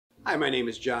Hi, my name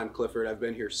is John Clifford. I've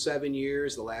been here 7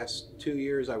 years. The last 2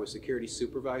 years I was security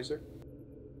supervisor.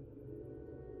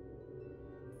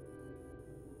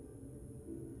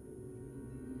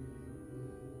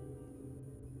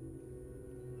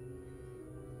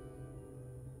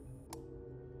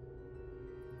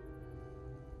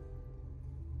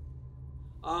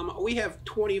 We have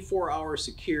 24-hour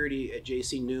security at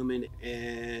JC Newman,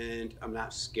 and I'm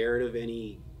not scared of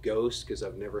any ghosts because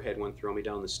I've never had one throw me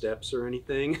down the steps or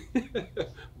anything.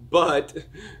 But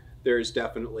there's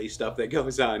definitely stuff that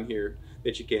goes on here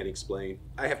that you can't explain.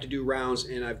 I have to do rounds,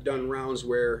 and I've done rounds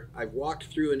where I've walked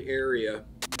through an area,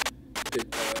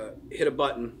 hit a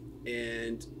button,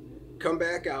 and come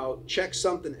back out, check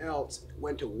something else,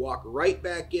 went to walk right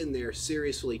back in there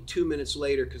seriously 2 minutes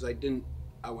later because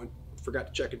forgot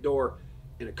to check a door,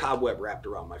 and a cobweb wrapped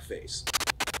around my face.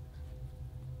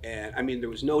 And I mean, there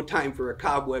was no time for a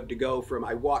cobweb to go from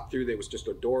I walked through, there was just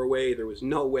a doorway, there was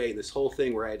no way, this whole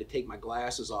thing where I had to take my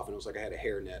glasses off and it was like I had a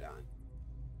hairnet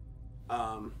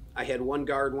on. I had one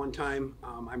guard one time,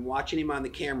 I'm watching him on the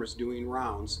cameras doing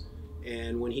rounds,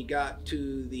 and when he got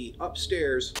to the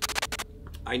upstairs,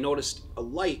 I noticed a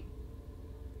light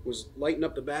was lighting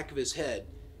up the back of his head,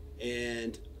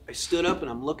 and I stood up and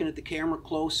I'm looking at the camera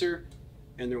closer,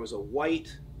 and there was a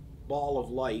white ball of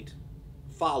light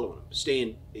following him,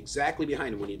 staying exactly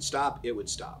behind him. When he'd stop, it would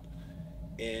stop.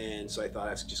 And so I thought,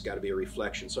 that's just got to be a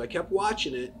reflection. So I kept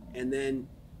watching it, and then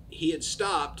he had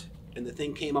stopped, and the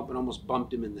thing came up and almost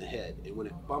bumped him in the head. And when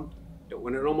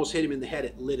it almost hit him in the head,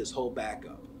 it lit his whole back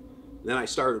up. And then I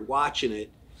started watching it.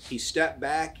 He stepped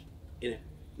back, and it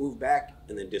moved back,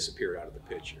 and then disappeared out of the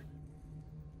picture.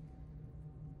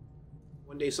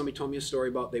 One day somebody told me a story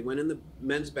about they went in the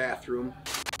men's bathroom,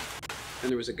 and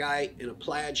there was a guy in a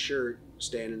plaid shirt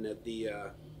standing at the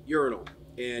urinal,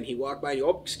 and he walked by and he,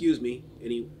 oh, excuse me,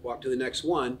 and he walked to the next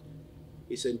one.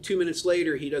 He said 2 minutes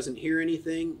later he doesn't hear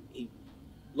anything. He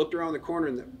looked around the corner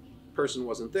and the person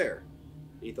wasn't there.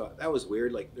 And he thought that was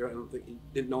weird, like I don't think he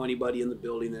didn't know anybody in the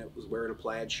building that was wearing a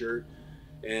plaid shirt,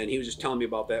 and he was just telling me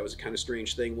about that. It was a kind of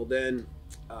strange thing. Well, then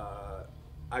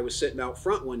I was sitting out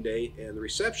front one day, and the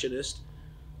receptionist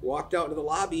walked out into the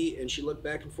lobby, and she looked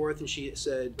back and forth, and she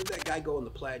said, where'd that guy go in the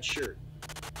plaid shirt?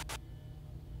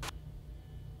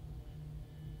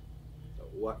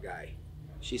 What guy?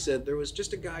 She said, there was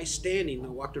just a guy standing that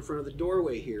walked in front of the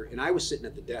doorway here, and I was sitting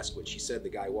at the desk when she said the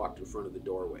guy walked in front of the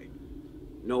doorway.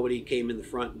 Nobody came in the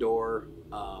front door,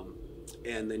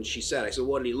 and then she said, I said,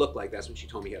 what did he look like? That's when she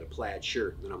told me he had a plaid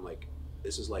shirt. And I'm like,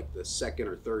 this is like the second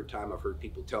or third time I've heard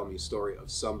people tell me a story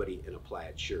of somebody in a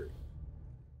plaid shirt.